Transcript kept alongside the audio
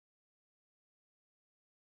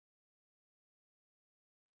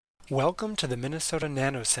Welcome to the Minnesota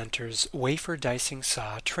Nano Center's Wafer Dicing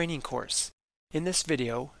Saw training course. In this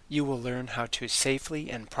video, you will learn how to safely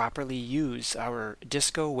and properly use our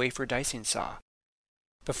Disco wafer dicing saw.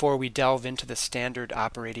 Before we delve into the standard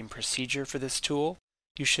operating procedure for this tool,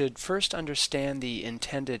 you should first understand the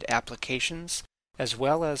intended applications as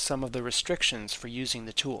well as some of the restrictions for using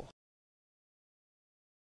the tool.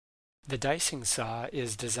 The dicing saw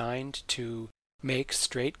is designed to make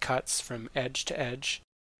straight cuts from edge to edge,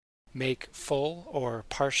 make full or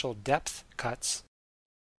partial depth cuts,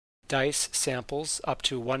 dice samples up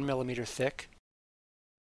to 1 millimeter thick,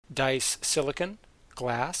 dice silicon,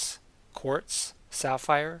 glass, quartz,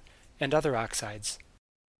 sapphire, and other oxides.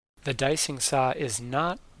 The dicing saw is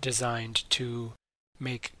not designed to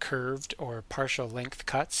make curved or partial length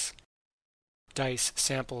cuts, dice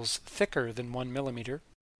samples thicker than 1 millimeter,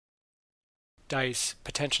 dice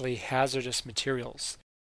potentially hazardous materials.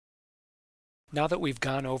 Now that we've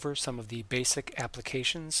gone over some of the basic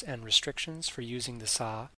applications and restrictions for using the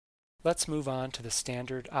saw, let's move on to the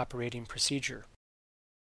standard operating procedure.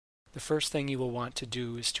 The first thing you will want to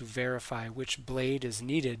do is to verify which blade is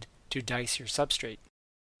needed to dice your substrate.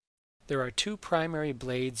 There are two primary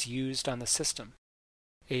blades used on the system: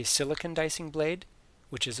 a silicon dicing blade,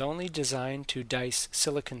 which is only designed to dice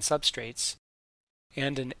silicon substrates,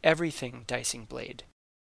 and an everything dicing blade,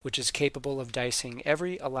 which is capable of dicing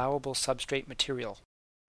every allowable substrate material.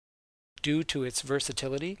 Due to its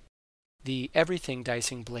versatility, the everything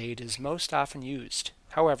dicing blade is most often used.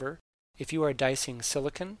 However, if you are dicing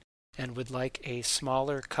silicon and would like a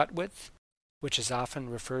smaller cut width, which is often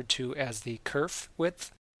referred to as the kerf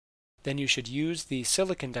width, then you should use the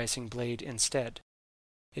silicon dicing blade instead.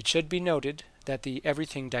 It should be noted that the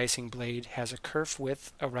everything dicing blade has a kerf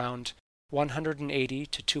width around 180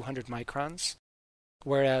 to 200 microns,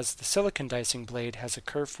 whereas the silicon dicing blade has a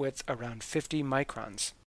kerf width around 50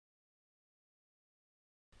 microns.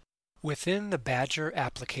 Within the Badger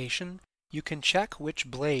application, you can check which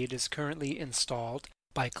blade is currently installed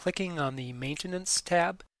by clicking on the Maintenance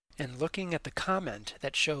tab and looking at the comment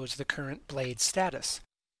that shows the current blade status.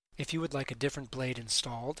 If you would like a different blade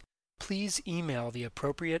installed, please email the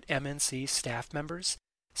appropriate MNC staff members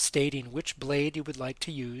stating which blade you would like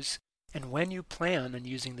to use and when you plan on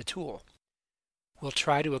using the tool. We'll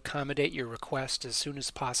try to accommodate your request as soon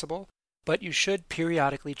as possible, but you should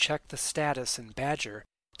periodically check the status in Badger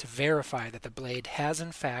to verify that the blade has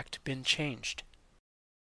in fact been changed.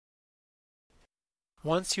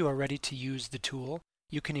 Once you are ready to use the tool,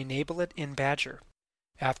 you can enable it in Badger.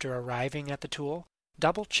 After arriving at the tool,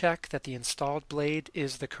 double-check that the installed blade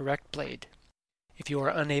is the correct blade. If you are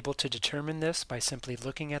unable to determine this by simply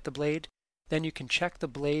looking at the blade, then you can check the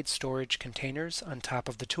blade storage containers on top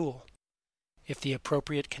of the tool. If the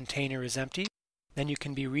appropriate container is empty, then you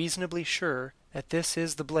can be reasonably sure that this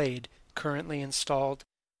is the blade currently installed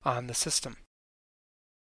on the system.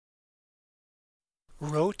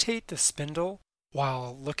 Rotate the spindle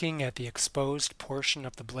while looking at the exposed portion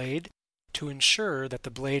of the blade to ensure that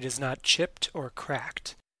the blade is not chipped or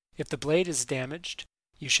cracked. If the blade is damaged,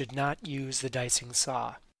 you should not use the dicing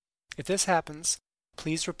saw. If this happens,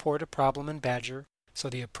 please report a problem in Badger so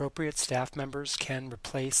the appropriate staff members can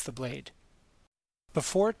replace the blade.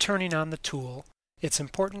 Before turning on the tool, it's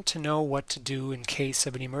important to know what to do in case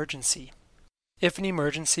of an emergency. If an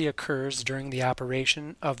emergency occurs during the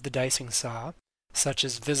operation of the dicing saw, such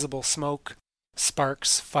as visible smoke,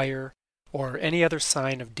 sparks, fire, or any other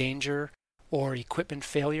sign of danger or equipment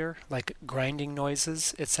failure like grinding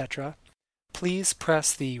noises, etc., please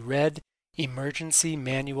press the red Emergency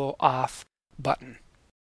Manual Off button.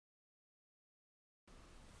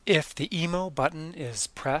 If the EMO button is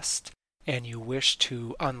pressed and you wish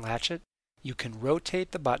to unlatch it, you can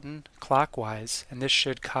rotate the button clockwise, and this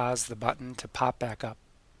should cause the button to pop back up.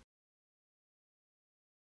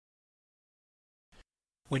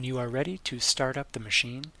 When you are ready to start up the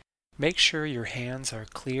machine, make sure your hands are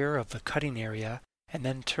clear of the cutting area and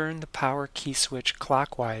then turn the power key switch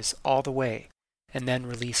clockwise all the way, and then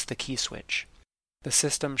release the key switch. The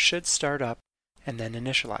system should start up and then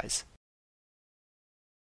initialize.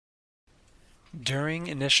 During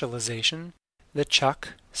initialization, the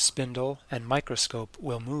chuck, spindle, and microscope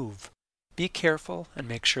will move. Be careful and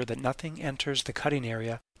make sure that nothing enters the cutting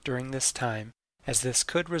area during this time, as this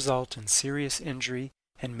could result in serious injury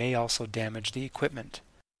and may also damage the equipment.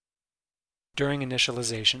 During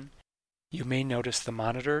initialization, you may notice the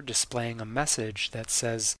monitor displaying a message that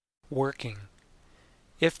says "Working."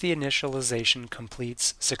 If the initialization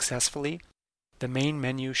completes successfully, the main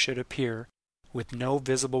menu should appear with no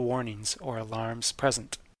visible warnings or alarms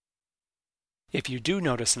present. If you do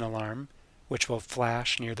notice an alarm, which will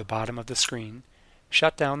flash near the bottom of the screen,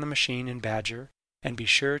 shut down the machine in Badger, and be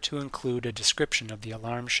sure to include a description of the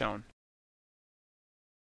alarm shown.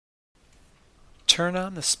 Turn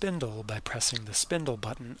on the spindle by pressing the spindle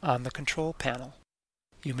button on the control panel.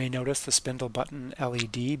 You may notice the spindle button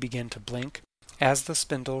LED begin to blink as the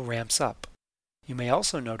spindle ramps up. You may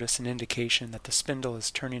also notice an indication that the spindle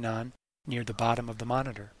is turning on near the bottom of the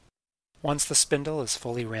monitor. Once the spindle is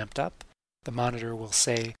fully ramped up, the monitor will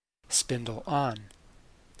say "Spindle on."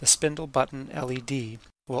 The spindle button LED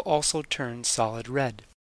will also turn solid red.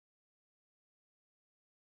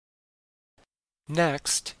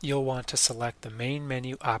 Next, you'll want to select the main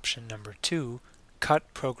menu option number 2,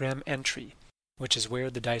 Cut Program Entry, which is where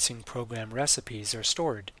the dicing program recipes are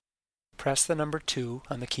stored. Press the number 2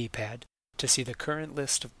 on the keypad to see the current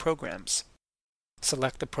list of programs.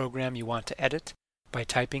 Select the program you want to edit by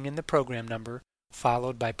typing in the program number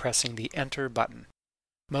followed by pressing the Enter button.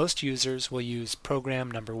 Most users will use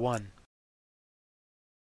program number 1.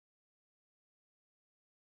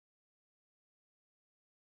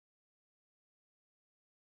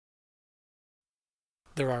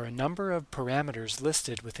 There are a number of parameters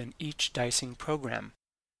listed within each dicing program.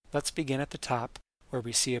 Let's begin at the top where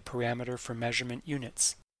we see a parameter for measurement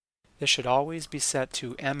units. This should always be set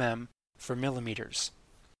to mm for millimeters.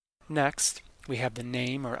 Next, we have the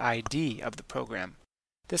name or ID of the program.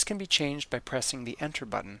 This can be changed by pressing the Enter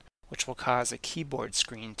button, which will cause a keyboard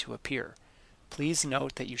screen to appear. Please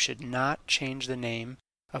note that you should not change the name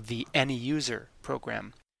of the AnyUser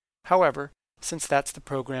program. However, since that's the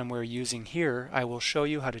program we're using here, I will show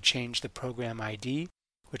you how to change the program ID,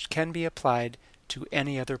 which can be applied to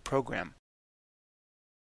any other program.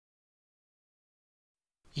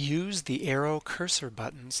 Use the arrow cursor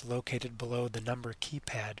buttons located below the number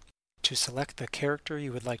keypad to select the character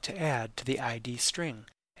you would like to add to the ID string,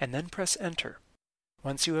 and then press Enter.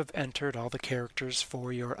 Once you have entered all the characters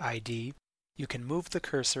for your ID, you can move the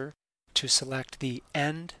cursor to select the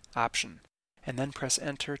End option, and then press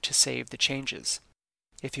Enter to save the changes.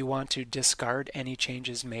 If you want to discard any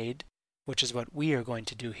changes made, which is what we are going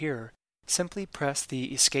to do here, simply press the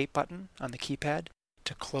Escape button on the keypad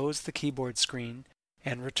to close the keyboard screen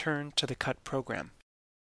and return to the cut program.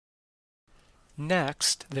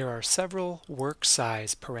 Next, there are several work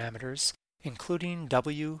size parameters, including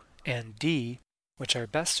W and D, which are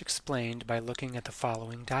best explained by looking at the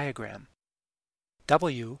following diagram.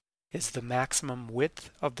 W is the maximum width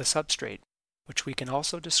of the substrate, which we can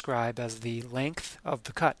also describe as the length of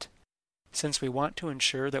the cut. Since we want to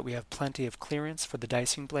ensure that we have plenty of clearance for the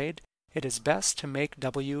dicing blade, it is best to make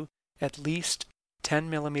W at least 10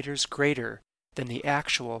 millimeters greater than the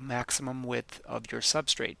actual maximum width of your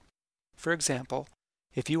substrate. For example,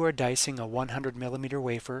 if you are dicing a 100 millimeter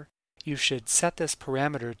wafer, you should set this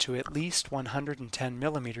parameter to at least 110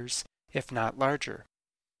 millimeters, if not larger.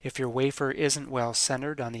 If your wafer isn't well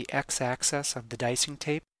centered on the x-axis of the dicing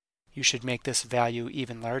tape, you should make this value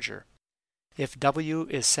even larger. If W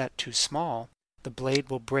is set too small, the blade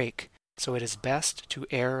will break, so it is best to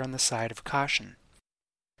err on the side of caution.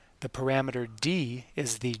 The parameter D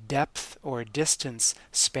is the depth or distance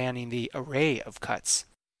spanning the array of cuts.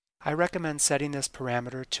 I recommend setting this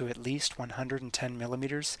parameter to at least 110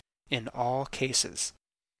 millimeters in all cases.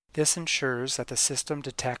 This ensures that the system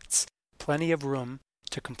detects plenty of room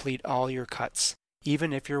to complete all your cuts,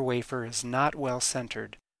 even if your wafer is not well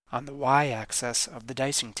centered on the y-axis of the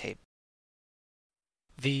dicing tape.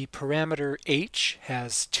 The parameter H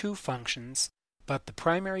has two functions, but the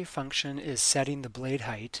primary function is setting the blade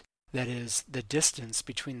height, that is, the distance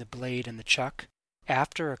between the blade and the chuck,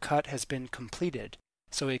 after a cut has been completed,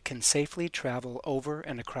 so it can safely travel over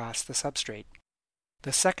and across the substrate.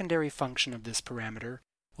 The secondary function of this parameter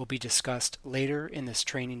will be discussed later in this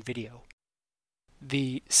training video.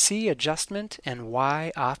 The C adjustment and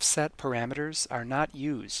Y offset parameters are not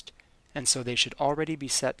used, and so they should already be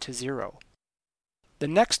set to 0. The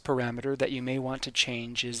next parameter that you may want to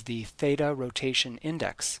change is the theta rotation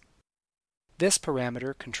index. This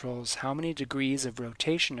parameter controls how many degrees of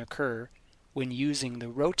rotation occur when using the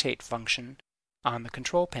rotate function on the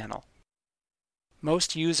control panel.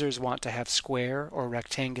 Most users want to have square or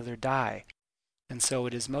rectangular die, and so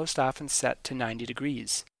it is most often set to 90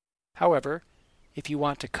 degrees. However, if you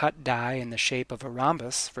want to cut die in the shape of a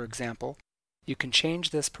rhombus, for example, you can change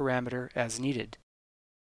this parameter as needed.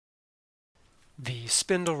 The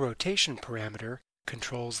spindle rotation parameter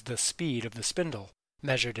controls the speed of the spindle,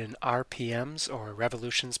 measured in RPMs or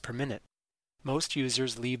revolutions per minute. Most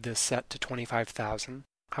users leave this set to 25,000.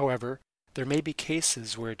 However, there may be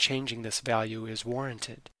cases where changing this value is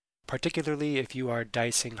warranted, particularly if you are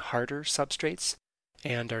dicing harder substrates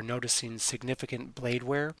and are noticing significant blade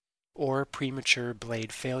wear or premature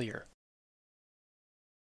blade failure.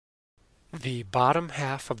 The bottom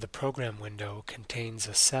half of the program window contains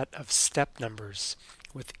a set of step numbers,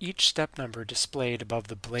 with each step number displayed above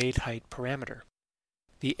the blade height parameter.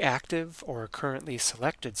 The active or currently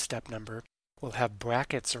selected step number will have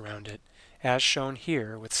brackets around it, as shown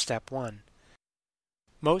here with step 1.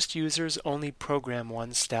 Most users only program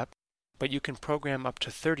one step, but you can program up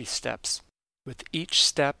to 30 steps, with each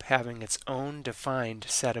step having its own defined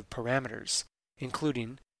set of parameters,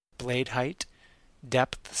 including blade height,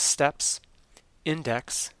 depth steps,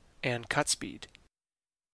 index, and cut speed.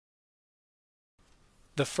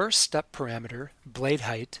 The first step parameter, blade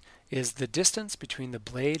height, is the distance between the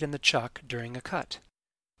blade and the chuck during a cut.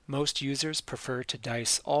 Most users prefer to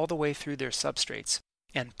dice all the way through their substrates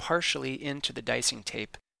and partially into the dicing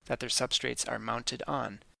tape that their substrates are mounted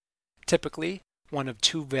on. Typically, one of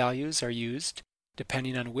two values are used,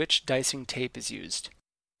 depending on which dicing tape is used.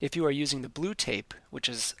 If you are using the blue tape, which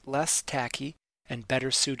is less tacky and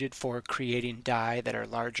better suited for creating die that are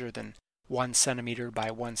larger than 1 centimeter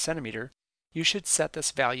by 1 centimeter, you should set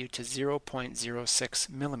this value to 0.06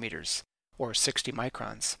 millimeters, or 60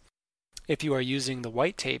 microns. If you are using the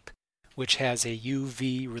white tape, which has a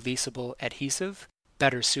UV releasable adhesive,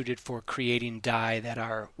 better suited for creating die that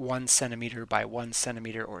are 1 centimeter by 1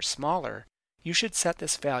 centimeter or smaller, you should set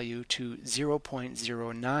this value to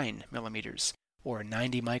 0.09 millimeters, or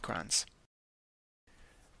 90 microns.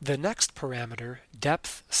 The next parameter,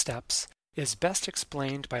 depth steps, is best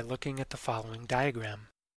explained by looking at the following diagram.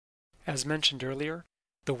 As mentioned earlier,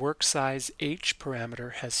 the work size H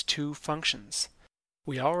parameter has two functions.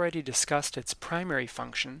 We already discussed its primary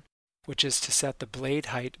function, which is to set the blade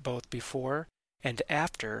height both before and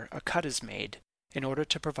after a cut is made in order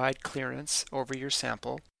to provide clearance over your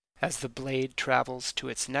sample as the blade travels to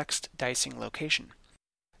its next dicing location.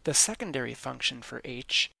 The secondary function for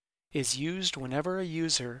H is used whenever a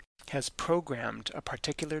user has programmed a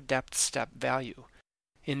particular depth step value.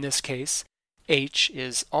 In this case, H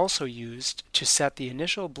is also used to set the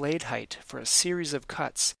initial blade height for a series of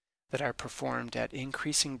cuts that are performed at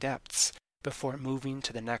increasing depths before moving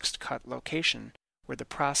to the next cut location, where the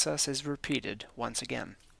process is repeated once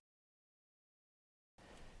again.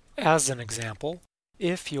 As an example,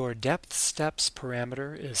 if your depth steps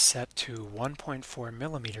parameter is set to 1.4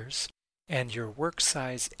 millimeters and your work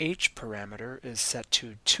size H parameter is set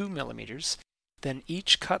to 2 millimeters, then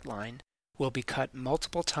each cut line will be cut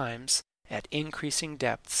multiple times at increasing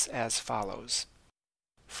depths as follows.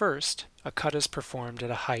 First, a cut is performed at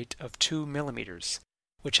a height of 2 millimeters,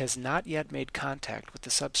 which has not yet made contact with the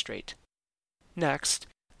substrate. Next,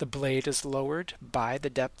 the blade is lowered by the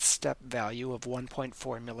depth step value of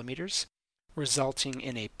 1.4 millimeters, resulting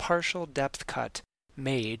in a partial depth cut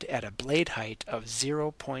made at a blade height of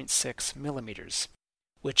 0.6 millimeters,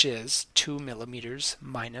 which is 2 millimeters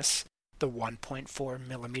minus the 1.4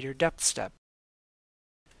 millimeter depth step.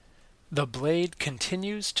 The blade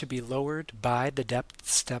continues to be lowered by the depth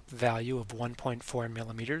step value of 1.4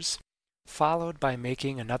 millimeters, followed by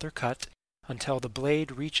making another cut until the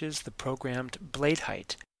blade reaches the programmed blade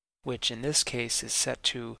height, which in this case is set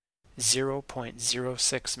to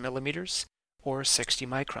 0.06 millimeters or 60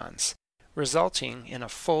 microns, resulting in a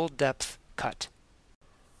full depth cut.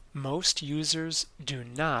 Most users do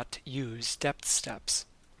not use depth steps.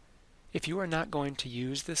 If you are not going to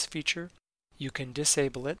use this feature, you can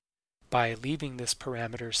disable it by leaving this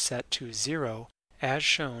parameter set to 0 as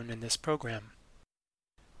shown in this program.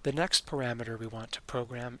 The next parameter we want to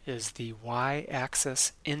program is the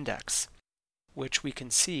y-axis index, which we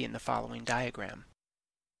can see in the following diagram.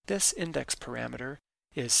 This index parameter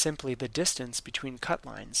is simply the distance between cut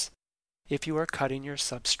lines. If you are cutting your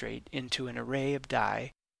substrate into an array of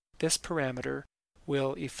die, this parameter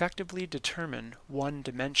will effectively determine one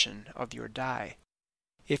dimension of your die.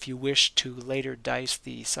 If you wish to later dice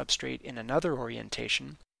the substrate in another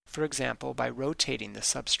orientation, for example by rotating the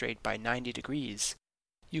substrate by 90 degrees,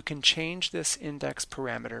 you can change this index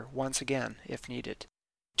parameter once again if needed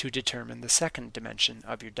to determine the second dimension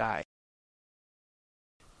of your die.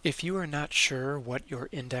 If you are not sure what your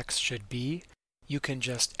index should be, you can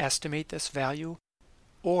just estimate this value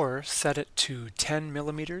or set it to 10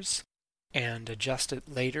 millimeters and adjust it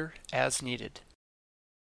later as needed.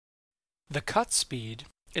 The cut speed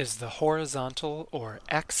is the horizontal or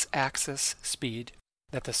x-axis speed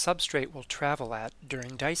that the substrate will travel at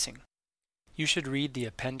during dicing. You should read the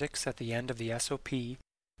appendix at the end of the SOP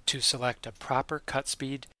to select a proper cut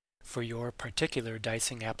speed for your particular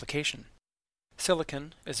dicing application.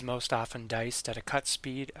 Silicon is most often diced at a cut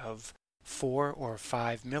speed of 4 or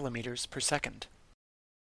 5 millimeters per second.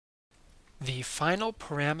 The final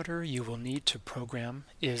parameter you will need to program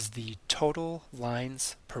is the total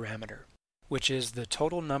lines parameter, which is the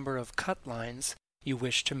total number of cut lines you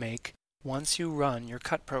wish to make once you run your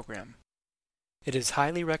cut program. It is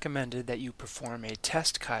highly recommended that you perform a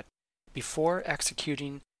test cut before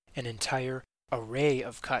executing an entire array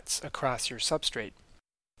of cuts across your substrate.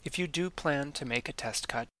 If you do plan to make a test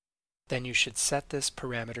cut, then you should set this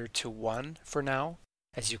parameter to 1 for now,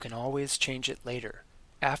 as you can always change it later,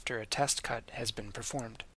 after a test cut has been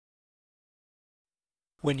performed.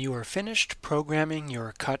 When you are finished programming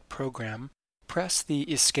your cut program, press the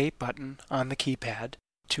Escape button on the keypad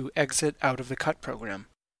to exit out of the cut program,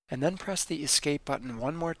 and then press the Escape button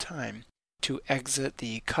one more time to exit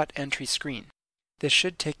the cut entry screen. This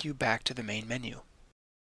should take you back to the main menu.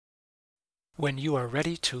 When you are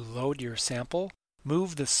ready to load your sample,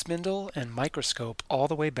 move the spindle and microscope all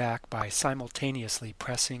the way back by simultaneously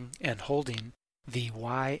pressing and holding the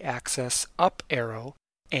Y-axis up arrow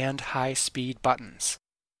and high speed buttons.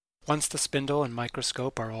 Once the spindle and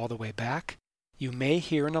microscope are all the way back, you may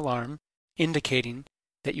hear an alarm indicating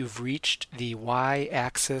that you've reached the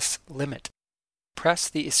Y-axis limit. Press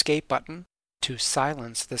the Escape button to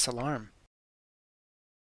silence this alarm.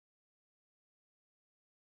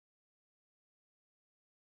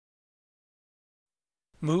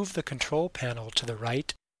 Move the control panel to the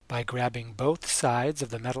right by grabbing both sides of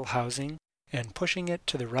the metal housing and pushing it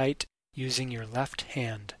to the right using your left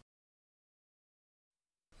hand.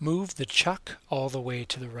 Move the chuck all the way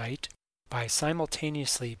to the right by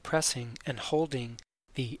simultaneously pressing and holding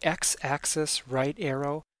the X-axis right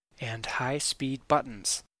arrow and high-speed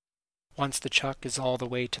buttons. Once the chuck is all the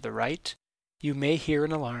way to the right, you may hear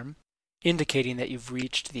an alarm indicating that you've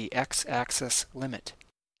reached the X-axis limit.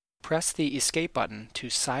 Press the Escape button to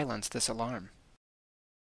silence this alarm.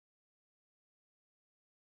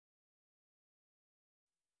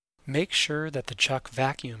 Make sure that the chuck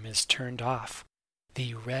vacuum is turned off.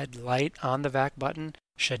 The red light on the vac button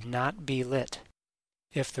should not be lit.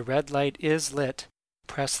 If the red light is lit,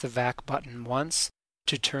 press the vac button once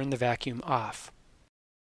to turn the vacuum off.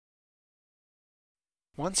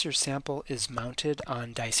 Once your sample is mounted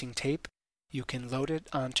on dicing tape, you can load it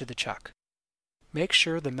onto the chuck. Make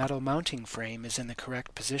sure the metal mounting frame is in the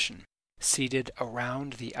correct position, seated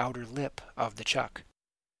around the outer lip of the chuck.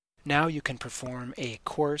 Now you can perform a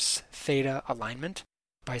coarse theta alignment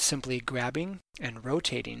by simply grabbing and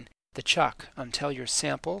rotating the chuck until your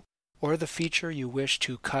sample or the feature you wish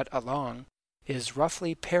to cut along is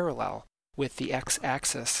roughly parallel with the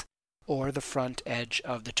X-axis or the front edge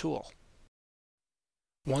of the tool.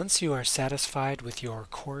 Once you are satisfied with your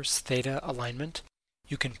coarse theta alignment,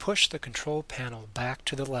 you can push the control panel back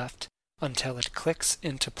to the left until it clicks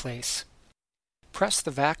into place. Press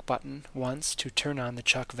the vac button once to turn on the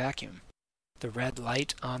chuck vacuum. The red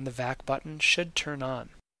light on the vac button should turn on.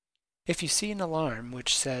 If you see an alarm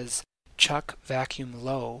which says chuck vacuum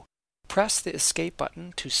low, press the Escape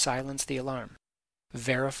button to silence the alarm.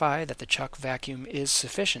 Verify that the chuck vacuum is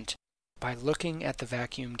sufficient by looking at the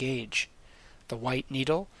vacuum gauge. The white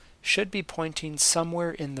needle should be pointing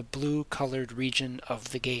somewhere in the blue-colored region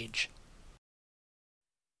of the gauge.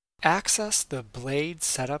 Access the blade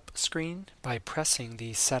setup screen by pressing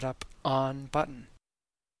the Setup On button.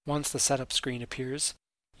 Once the setup screen appears,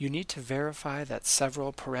 you need to verify that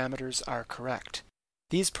several parameters are correct.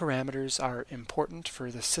 These parameters are important for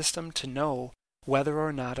the system to know whether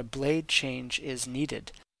or not a blade change is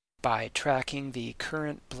needed by tracking the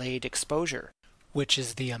current blade exposure, which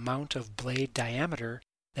is the amount of blade diameter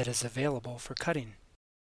that is available for cutting.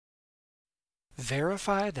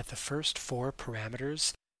 Verify that the first 4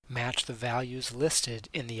 parameters match the values listed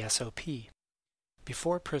in the SOP.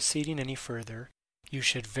 Before proceeding any further, you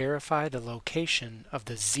should verify the location of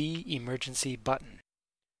the Z emergency button.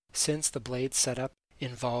 Since the blade setup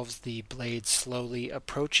involves the blade slowly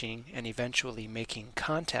approaching and eventually making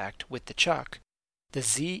contact with the chuck, the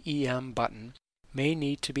ZEM button may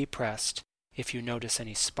need to be pressed if you notice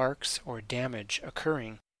any sparks or damage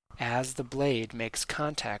occurring as the blade makes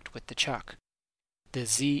contact with the chuck. The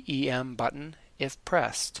ZEM button, if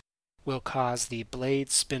pressed, will cause the blade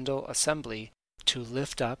spindle assembly to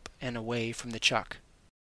lift up and away from the chuck.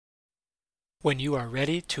 When you are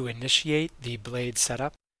ready to initiate the blade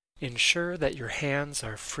setup, ensure that your hands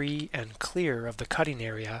are free and clear of the cutting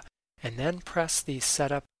area, and then press the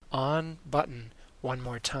Setup On button one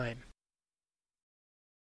more time.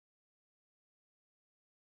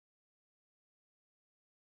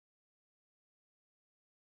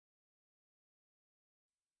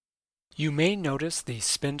 You may notice the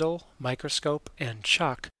spindle, microscope, and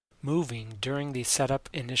chuck moving during the setup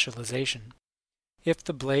initialization. If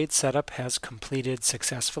the blade setup has completed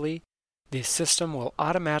successfully, the system will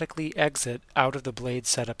automatically exit out of the blade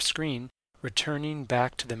setup screen, returning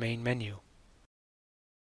back to the main menu.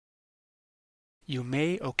 you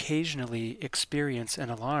may occasionally experience an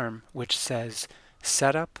alarm which says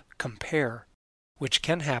Setup Compare, which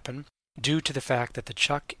can happen due to the fact that the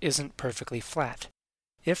chuck isn't perfectly flat.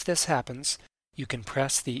 If this happens, you can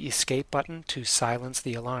press the Escape button to silence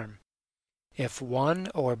the alarm. If one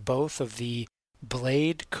or both of the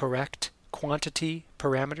blade correct quantity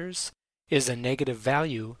parameters is a negative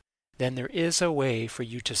value, then there is a way for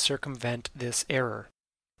you to circumvent this error.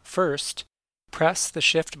 First, press the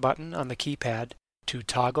Shift button on the keypad to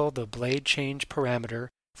toggle the blade change parameter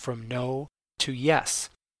from No to Yes,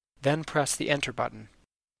 then press the Enter button.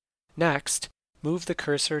 Next, move the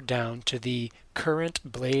cursor down to the Current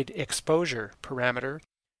Blade Exposure parameter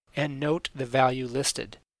and note the value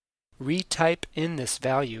listed. Retype in this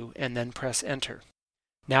value and then press Enter.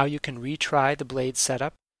 Now you can retry the blade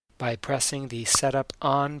setup by pressing the Setup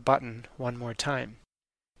On button one more time.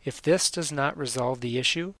 If this does not resolve the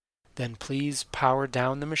issue, then please power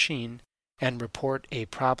down the machine and report a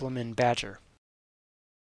problem in Badger.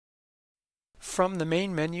 From the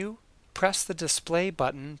main menu, press the Display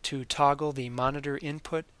button to toggle the monitor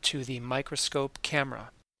input to the microscope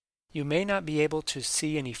camera. You may not be able to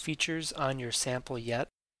see any features on your sample yet,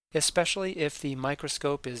 especially if the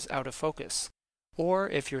microscope is out of focus, or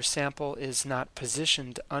if your sample is not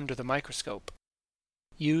positioned under the microscope.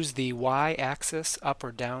 Use the Y-axis up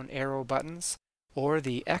or down arrow buttons or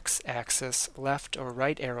the X-axis left or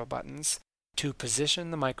right arrow buttons to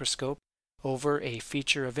position the microscope over a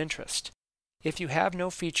feature of interest. If you have no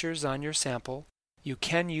features on your sample, you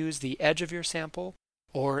can use the edge of your sample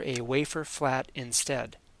or a wafer flat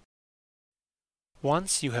instead.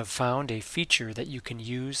 Once you have found a feature that you can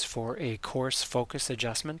use for a coarse focus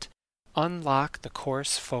adjustment, unlock the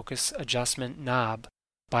coarse focus adjustment knob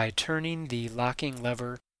by turning the locking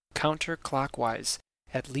lever counterclockwise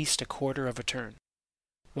at least a quarter of a turn.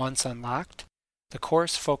 Once unlocked, the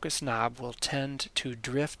coarse focus knob will tend to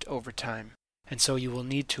drift over time, and so you will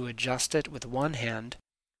need to adjust it with one hand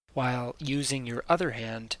while using your other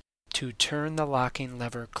hand to turn the locking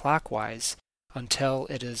lever clockwise until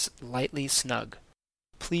it is lightly snug.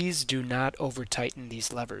 Please do not over-tighten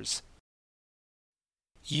these levers.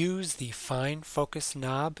 Use the Fine Focus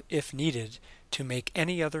knob if needed to make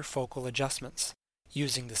any other focal adjustments,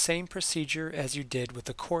 using the same procedure as you did with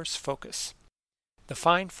the coarse focus. The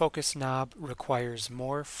Fine Focus knob requires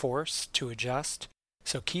more force to adjust,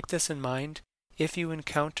 so keep this in mind if you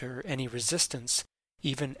encounter any resistance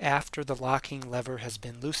even after the locking lever has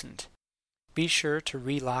been loosened. Be sure to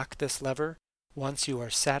relock this lever once you are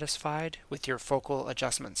satisfied with your focal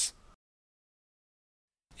adjustments.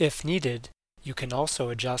 If needed, you can also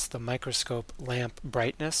adjust the microscope lamp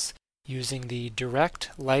brightness using the Direct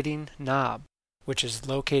Lighting knob, which is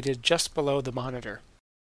located just below the monitor.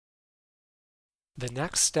 The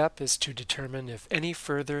next step is to determine if any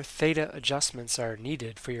further theta adjustments are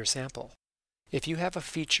needed for your sample. If you have a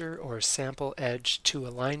feature or sample edge to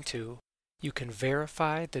align to, you can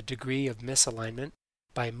verify the degree of misalignment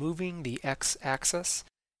by moving the X-axis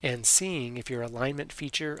and seeing if your alignment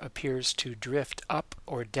feature appears to drift up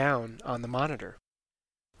or down on the monitor.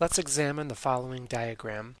 Let's examine the following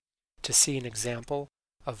diagram to see an example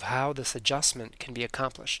of how this adjustment can be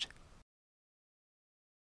accomplished.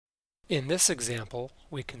 In this example,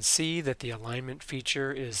 we can see that the alignment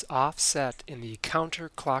feature is offset in the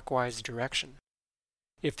counterclockwise direction.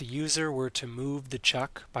 If the user were to move the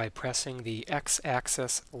chuck by pressing the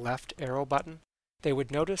X-axis left arrow button, they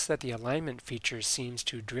would notice that the alignment feature seems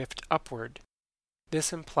to drift upward.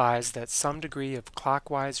 This implies that some degree of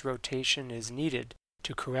clockwise rotation is needed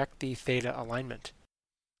to correct the theta alignment.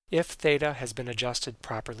 If theta has been adjusted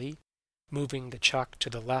properly, moving the chuck to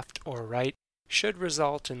the left or right should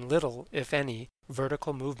result in little, if any,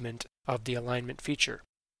 vertical movement of the alignment feature.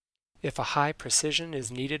 If a high precision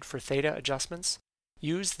is needed for theta adjustments,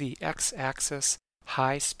 use the X-axis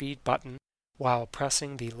high speed button while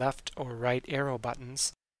pressing the left or right arrow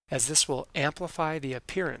buttons, as this will amplify the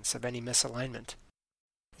appearance of any misalignment.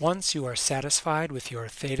 Once you are satisfied with your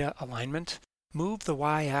theta alignment, move the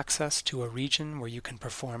Y-axis to a region where you can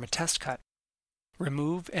perform a test cut.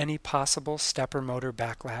 Remove any possible stepper motor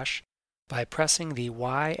backlash by pressing the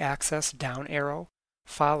Y-axis down arrow,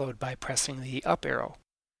 followed by pressing the up arrow.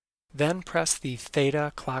 Then press the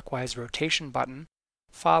theta clockwise rotation button,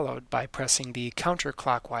 followed by pressing the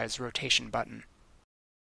counterclockwise rotation button.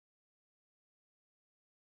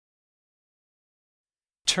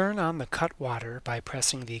 Turn on the cut water by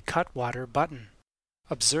pressing the cut water button.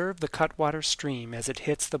 Observe the cut water stream as it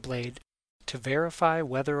hits the blade to verify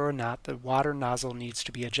whether or not the water nozzle needs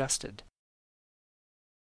to be adjusted.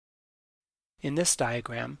 In this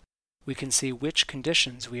diagram, we can see which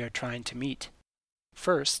conditions we are trying to meet.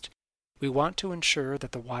 First, we want to ensure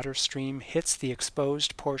that the water stream hits the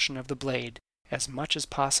exposed portion of the blade as much as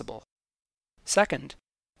possible. Second,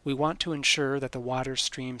 we want to ensure that the water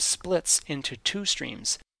stream splits into two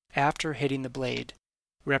streams after hitting the blade,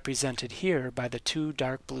 represented here by the two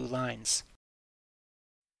dark blue lines.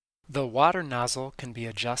 The water nozzle can be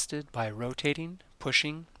adjusted by rotating,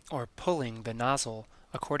 pushing, or pulling the nozzle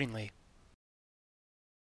accordingly.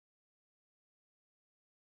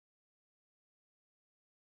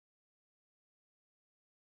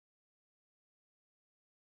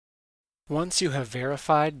 Once you have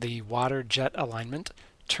verified the water jet alignment,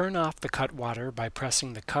 turn off the cut water by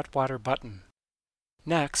pressing the cut water button.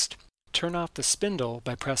 Next, turn off the spindle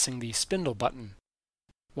by pressing the spindle button.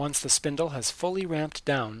 Once the spindle has fully ramped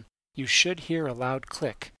down, you should hear a loud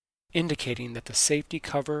click, indicating that the safety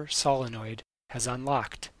cover solenoid has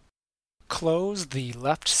unlocked. Close the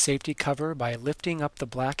left safety cover by lifting up the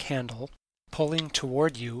black handle, pulling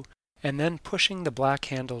toward you, and then pushing the black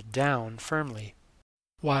handle down firmly.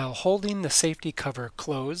 While holding the safety cover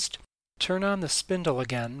closed, turn on the spindle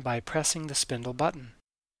again by pressing the spindle button.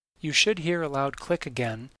 You should hear a loud click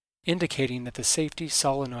again, indicating that the safety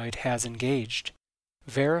solenoid has engaged.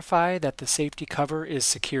 Verify that the safety cover is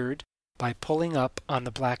secured by pulling up on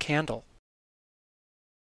the black handle.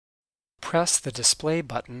 Press the display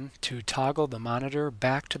button to toggle the monitor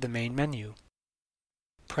back to the main menu.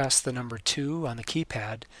 Press the number 2 on the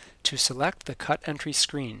keypad to select the cut entry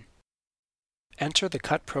screen. Enter the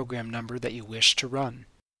cut program number that you wish to run.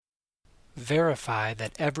 Verify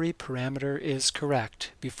that every parameter is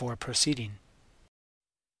correct before proceeding.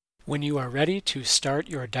 When you are ready to start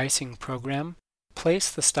your dicing program, place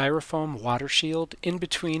the styrofoam water shield in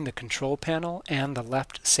between the control panel and the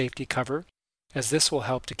left safety cover, as this will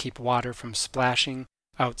help to keep water from splashing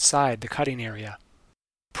outside the cutting area.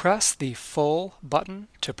 Press the Full button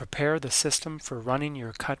to prepare the system for running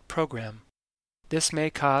your cut program. This may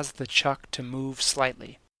cause the chuck to move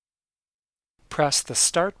slightly. Press the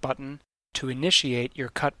Start button to initiate your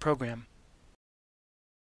cut program.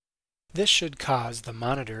 This should cause the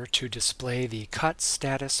monitor to display the Cut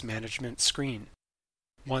Status Management screen.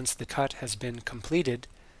 Once the cut has been completed,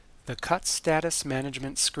 the Cut Status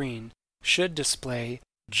Management screen should display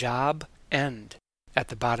Job End at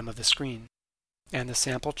the bottom of the screen, and the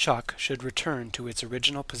sample chuck should return to its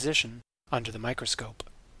original position under the microscope.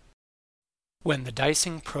 When the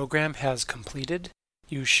dicing program has completed,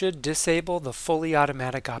 you should disable the fully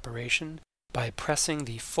automatic operation by pressing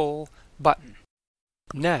the Full button.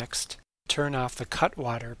 Next, turn off the cut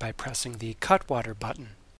water by pressing the Cut Water button.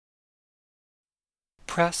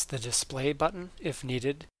 Press the Display button, if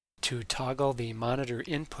needed, to toggle the monitor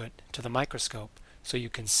input to the microscope so you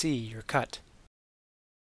can see your cut.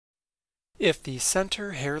 If the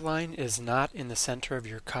center hairline is not in the center of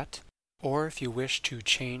your cut, or if you wish to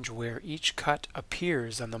change where each cut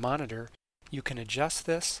appears on the monitor, you can adjust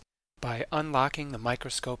this by unlocking the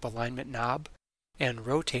microscope alignment knob and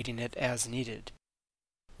rotating it as needed.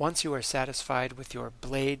 Once you are satisfied with your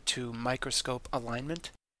blade to microscope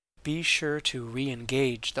alignment, be sure to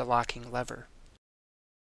re-engage the locking lever.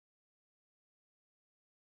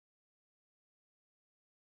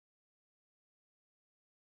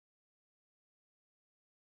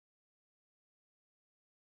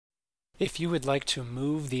 If you would like to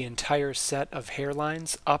move the entire set of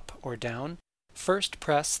hairlines up or down, first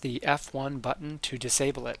press the F1 button to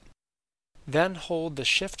disable it. Then hold the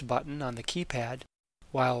Shift button on the keypad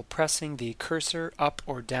while pressing the cursor up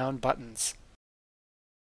or down buttons.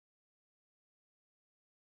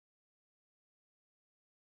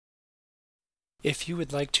 If you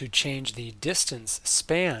would like to change the distance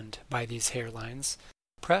spanned by these hairlines,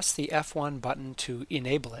 press the F1 button to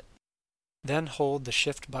enable it. Then hold the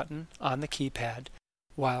Shift button on the keypad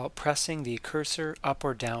while pressing the cursor up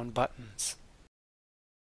or down buttons.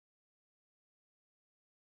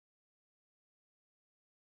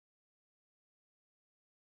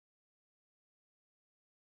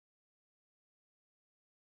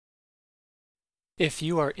 If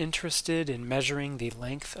you are interested in measuring the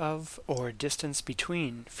length of or distance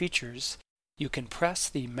between features, you can press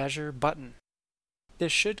the Measure button.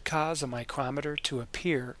 This should cause a micrometer to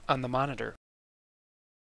appear on the monitor.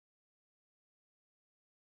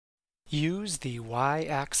 Use the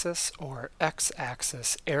Y-axis or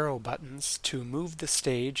X-axis arrow buttons to move the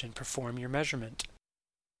stage and perform your measurement.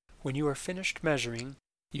 When you are finished measuring,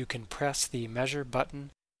 you can press the Measure button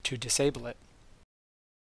to disable it.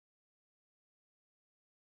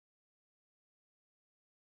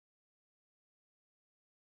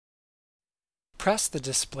 Press the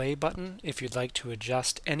Display button if you'd like to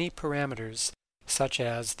adjust any parameters, such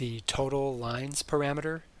as the total lines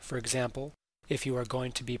parameter, for example, if you are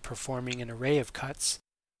going to be performing an array of cuts,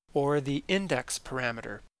 or the index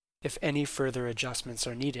parameter if any further adjustments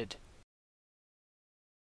are needed.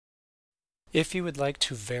 If you would like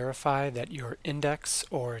to verify that your index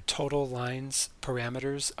or total lines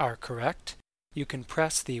parameters are correct, you can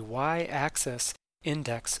press the Y-axis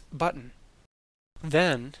index button.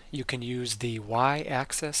 Then you can use the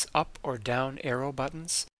Y-axis up or down arrow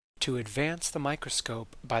buttons to advance the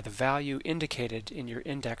microscope by the value indicated in your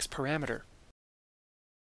index parameter.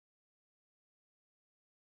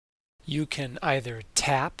 You can either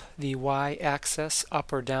tap the Y-axis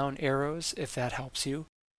up or down arrows if that helps you,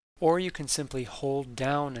 or you can simply hold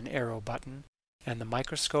down an arrow button and the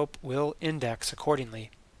microscope will index accordingly.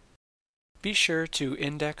 Be sure to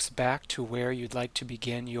index back to where you'd like to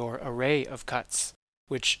begin your array of cuts,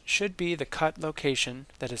 which should be the cut location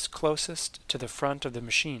that is closest to the front of the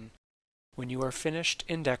machine. When you are finished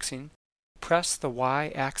indexing, press the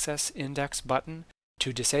Y-axis index button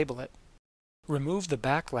to disable it. Remove the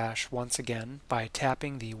backlash once again by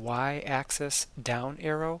tapping the Y-axis down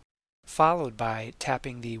arrow, followed by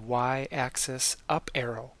tapping the Y-axis up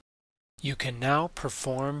arrow. You can now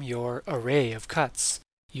perform your array of cuts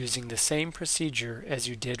using the same procedure as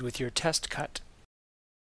you did with your test cut.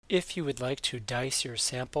 If you would like to dice your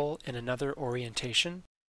sample in another orientation,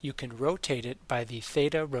 you can rotate it by the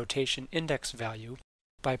theta rotation index value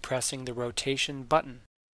by pressing the rotation button,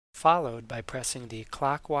 followed by pressing the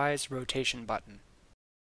clockwise rotation button.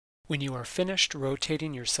 When you are finished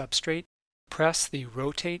rotating your substrate, press the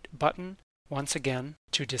rotate button once again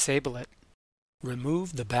to disable it.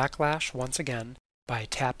 Remove the backlash once again by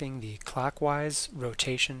tapping the clockwise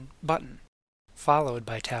rotation button, followed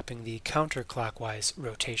by tapping the counterclockwise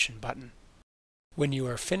rotation button. When you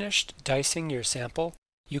are finished dicing your sample,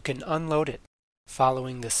 you can unload it,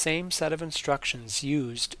 following the same set of instructions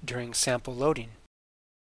used during sample loading.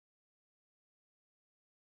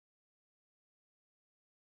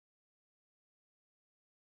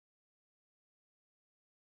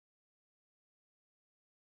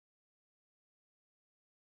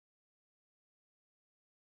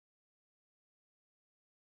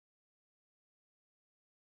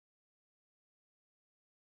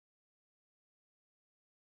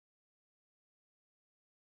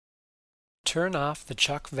 Turn off the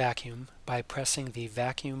chuck vacuum by pressing the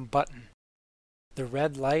vacuum button. The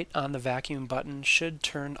red light on the vacuum button should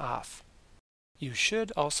turn off. You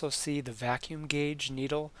should also see the vacuum gauge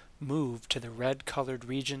needle move to the red-colored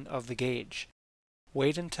region of the gauge.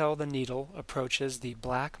 Wait until the needle approaches the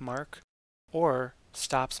black mark or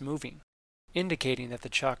stops moving, indicating that the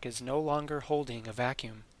chuck is no longer holding a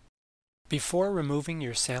vacuum. Before removing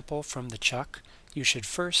your sample from the chuck, you should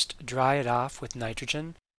first dry it off with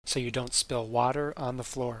nitrogen so you don't spill water on the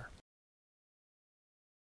floor.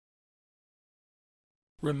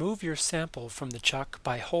 Remove your sample from the chuck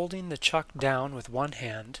by holding the chuck down with one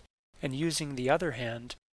hand and using the other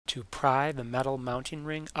hand to pry the metal mounting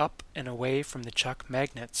ring up and away from the chuck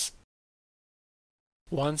magnets.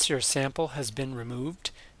 Once your sample has been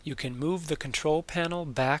removed, you can move the control panel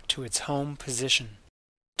back to its home position.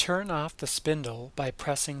 Turn off the spindle by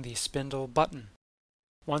pressing the spindle button.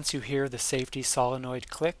 Once you hear the safety solenoid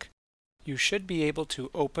click, you should be able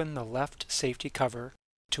to open the left safety cover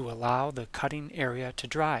to allow the cutting area to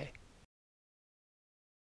dry.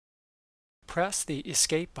 Press the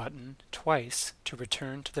Escape button twice to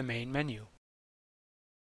return to the main menu.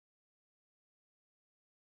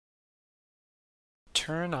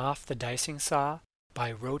 Turn off the dicing saw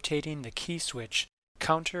by rotating the key switch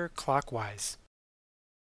counterclockwise.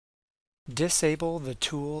 Disable the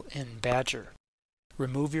tool in Badger.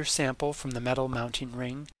 Remove your sample from the metal mounting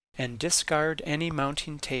ring and discard any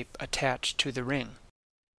mounting tape attached to the ring.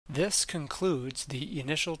 This concludes the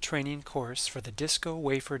initial training course for the Disco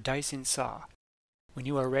Wafer dicing saw. When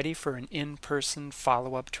you are ready for an in-person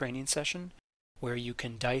follow-up training session, where you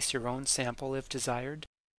can dice your own sample if desired,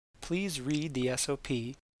 please read the SOP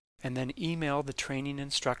and then email the training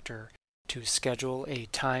instructor to schedule a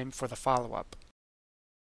time for the follow-up.